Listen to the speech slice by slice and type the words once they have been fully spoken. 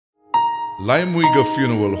Limeweger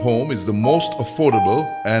Funeral Home is the most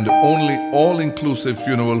affordable and only all-inclusive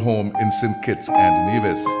funeral home in St. Kitts and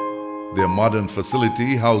Nevis. Their modern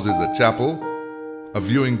facility houses a chapel, a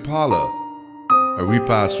viewing parlor, a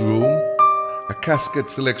repast room, a casket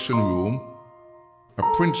selection room, a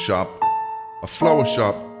print shop, a flower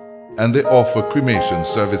shop, and they offer cremation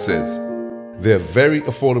services. Their very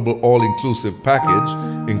affordable all-inclusive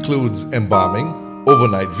package includes embalming,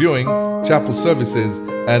 overnight viewing, chapel services,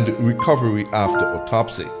 and recovery after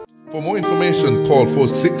autopsy. For more information, call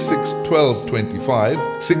 466-1225,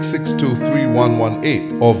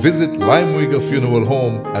 662-3118, or visit Limeweger Funeral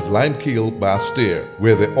Home at Limekeel, Basse-Terre,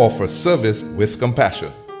 where they offer service with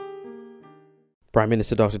compassion. Prime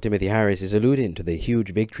Minister Dr. Timothy Harris is alluding to the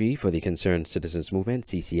huge victory for the Concerned Citizens Movement,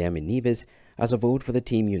 CCM, in Nevis as a vote for the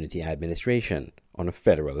Team Unity administration on a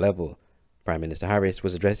federal level. Prime Minister Harris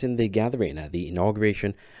was addressing the gathering at the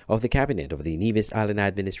inauguration of the cabinet of the Nevis Island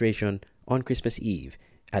administration on Christmas Eve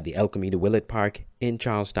at the El Camino Willett Park in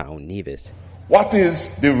Charlestown, Nevis. What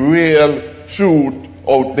is the real truth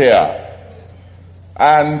out there?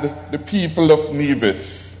 And the people of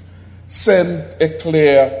Nevis sent a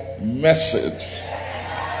clear message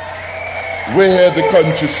where the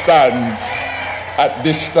country stands at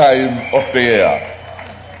this time of the year.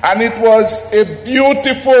 And it was a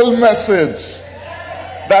beautiful message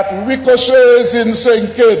that ricochets in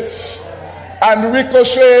St. Kitts and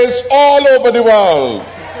ricochets all over the world.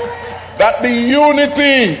 That the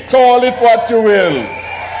unity, call it what you will,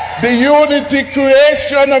 the unity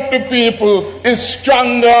creation of the people is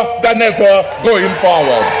stronger than ever going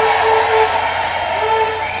forward.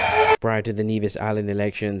 Prior to the Nevis Island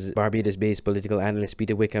elections, Barbados-based political analyst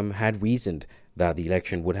Peter Wickham had reasoned that the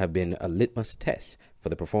election would have been a litmus test for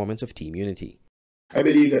the performance of Team Unity. I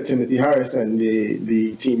believe that Timothy Harris and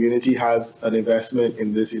the Team Unity has an investment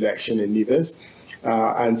in this election in Nevis.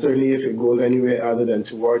 And certainly if it goes anywhere other than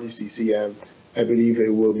toward the CCM, I believe it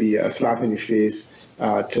will be a slap in the face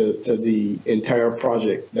to the entire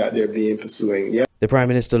project that they're being pursuing. Yeah. The Prime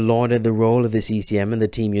Minister lauded the role of the CCM and the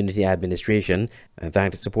Team Unity administration and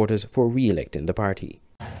thanked its supporters for re-electing the party.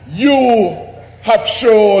 You have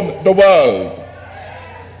shown the world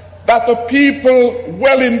that the people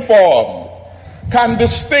well informed can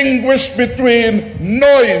distinguish between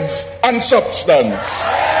noise and substance.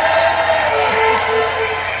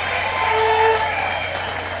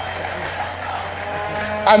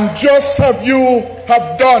 And just as you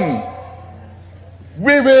have done,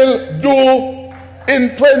 we will do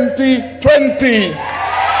in 2020,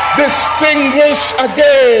 distinguish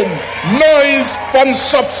again noise from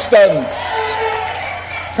substance.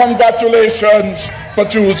 Congratulations for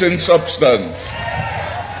choosing substance.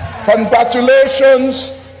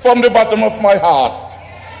 Congratulations from the bottom of my heart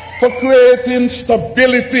for creating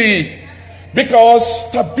stability, because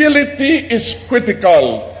stability is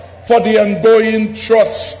critical for the ongoing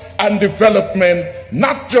trust and development,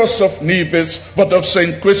 not just of Nevis, but of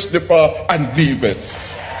St. Christopher and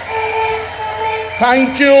Nevis.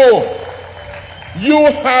 Thank you. You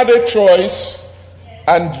had a choice,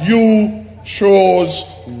 and you chose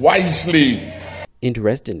wisely.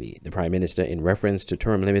 Interestingly, the Prime Minister, in reference to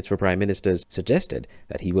term limits for Prime Ministers, suggested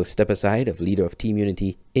that he will step aside as leader of Team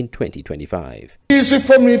Unity in 2025. Easy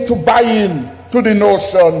for me to buy in to the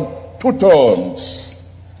notion 2 terms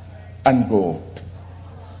and go.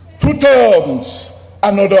 2 terms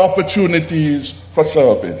and other opportunities for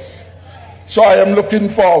service. So I am looking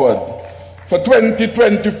forward for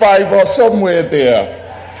 2025 or somewhere there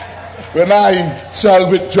when I shall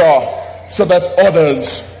withdraw so that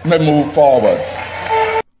others may move forward.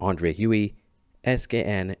 Andre Huey,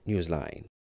 SKN Newsline.